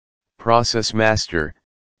ProcessMaster,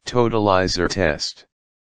 Totalizer test.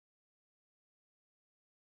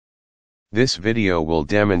 This video will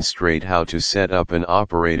demonstrate how to set up an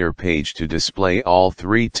operator page to display all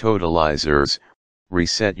three totalizers,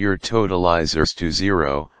 reset your totalizers to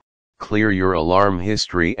 0, clear your alarm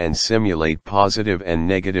history and simulate positive and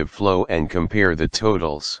negative flow and compare the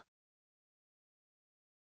totals.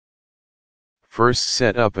 First,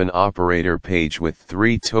 set up an operator page with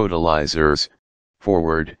three totalizers,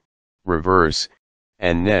 forward, reverse,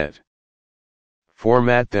 and net.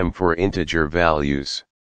 Format them for integer values.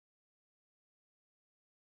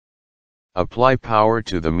 Apply power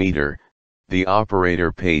to the meter. The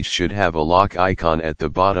operator page should have a lock icon at the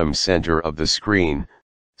bottom center of the screen.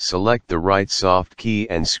 Select the right soft key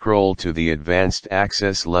and scroll to the advanced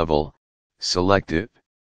access level, select it.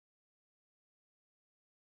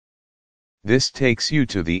 This takes you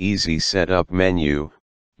to the easy setup menu,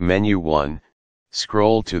 menu 1,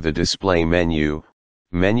 scroll to the display menu,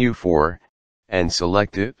 menu 4, and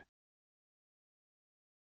select it.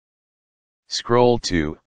 Scroll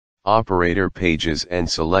to Operator Pages and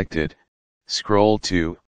select it, scroll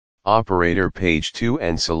to Operator Page 2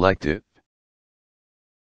 and select it.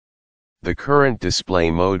 The current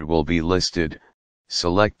display mode will be listed,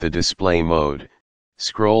 select the display mode,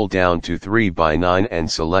 scroll down to 3x9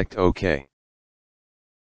 and select OK.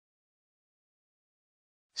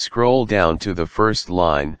 Scroll down to the first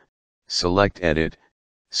line, select Edit,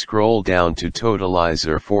 scroll down to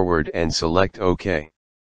Totalizer Forward and select OK.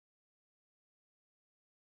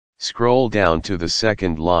 Scroll down to the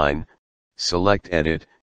second line, select Edit,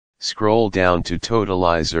 scroll down to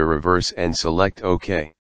Totalizer Reverse and select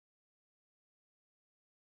OK.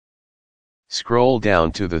 Scroll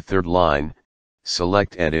down to the third line,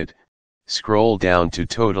 select Edit, scroll down to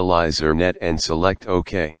Totalizer Net and select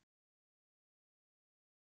OK.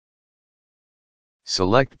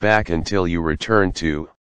 Select back until you return to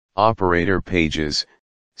Operator Pages,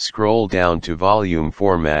 scroll down to Volume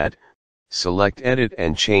Format, select Edit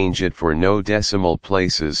and change it for no decimal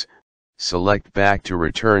places, select back to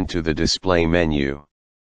return to the display menu.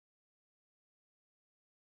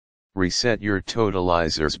 Reset your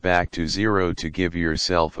totalizers back to 0 to give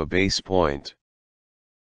yourself a base point.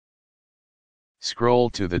 Scroll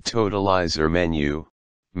to the Totalizer menu,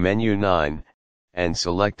 menu 9, and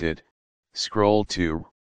select it, scroll to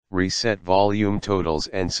Reset Volume Totals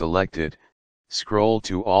and select it, scroll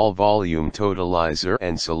to All Volume Totalizer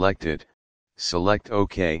and select it, select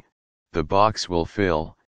OK, the box will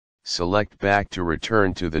fill, select back to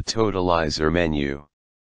return to the Totalizer menu.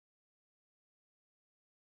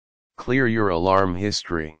 Clear your alarm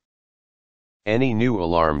history. Any new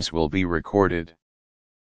alarms will be recorded.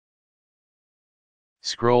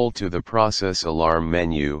 Scroll to the Process Alarm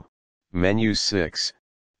menu, menu 6,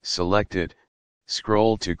 select it,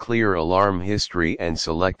 scroll to Clear Alarm History and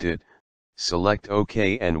select it, select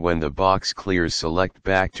OK, and when the box clears select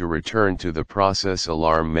back to return to the Process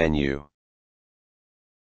Alarm menu.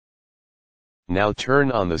 Now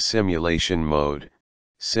turn on the simulation mode,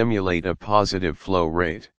 simulate a positive flow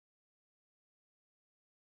rate.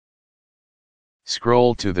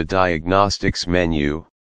 Scroll to the Diagnostics menu,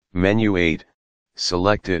 menu 8,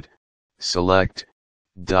 select it, select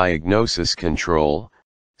Diagnosis Control,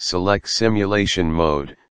 select Simulation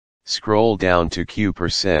Mode, scroll down to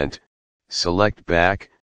Q%, select back,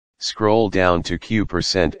 scroll down to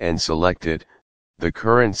Q% and select it. The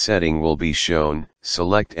current setting will be shown,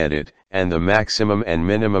 select Edit, and the maximum and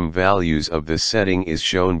minimum values of the setting is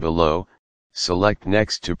shown below. Select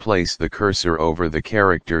Next to place the cursor over the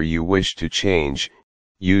character you wish to change.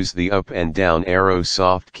 Use the up and down arrow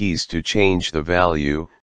soft keys to change the value.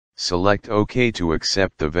 Select OK to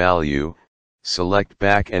accept the value. Select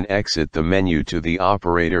back and exit the menu to the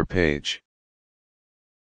operator page.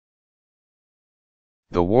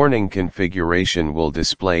 The warning configuration will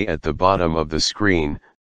display at the bottom of the screen.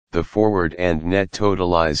 The forward and net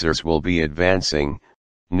totalizers will be advancing.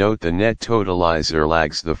 Note the net totalizer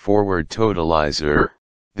lags the forward totalizer.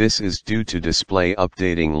 This is due to display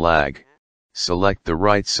updating lag. Select the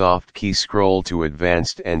right soft key, scroll to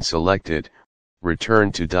Advanced and select it.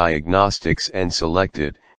 Return to Diagnostics and select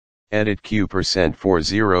it. Edit Q% for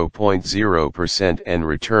 0.0% and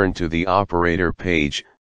return to the operator page.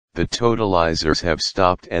 The totalizers have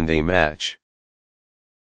stopped and they match.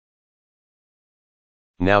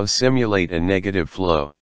 Now simulate a negative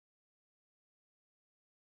flow.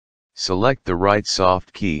 Select the right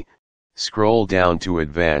soft key, scroll down to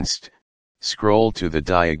Advanced, scroll to the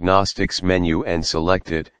Diagnostics menu and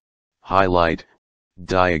select it, highlight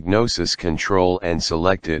Diagnosis Control and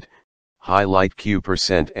select it, highlight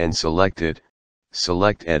Q% and select it,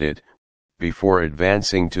 select Edit. Before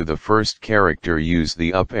advancing to the first character, use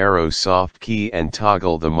the up arrow soft key and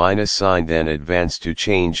toggle the minus sign, then advance to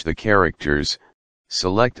change the characters,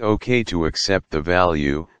 select OK to accept the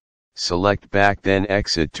value, select back, then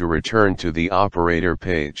exit to return to the operator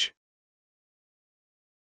page.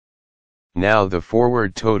 Now the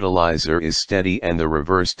forward totalizer is steady and the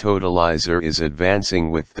reverse totalizer is advancing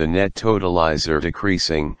with the net totalizer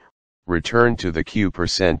decreasing. Return to the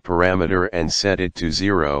Q% parameter and set it to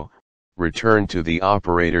 0, return to the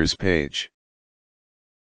operators page.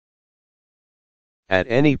 At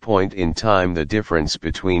any point in time, the difference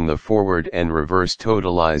between the forward and reverse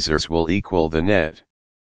totalizers will equal the net.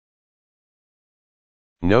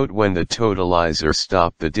 Note when the totalizer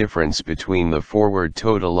stops, the difference between the forward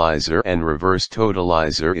totalizer and reverse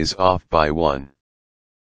totalizer is off by 1.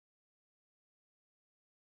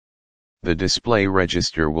 The display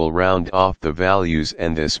register will round off the values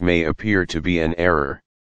and this may appear to be an error.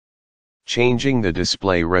 Changing the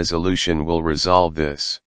display resolution will resolve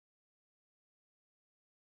this.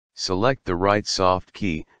 Select the right soft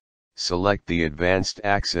key, select the advanced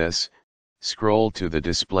access, scroll to the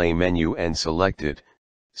display menu and select it.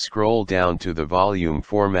 Scroll down to the volume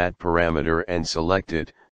format parameter and select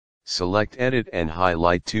it, select edit and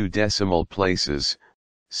highlight 2 decimal places,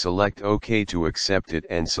 select OK to accept it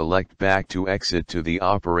and select back to exit to the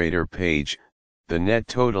operator page. The net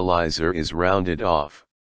totalizer is rounded off.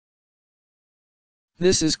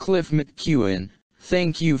 This is Cliff McEwen.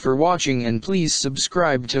 Thank you for watching and please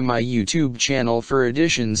subscribe to my YouTube channel for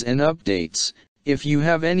additions and updates. If you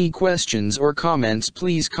have any questions or comments,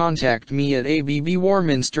 please contact me at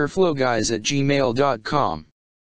abbwarminsterflowguys@gmail.com.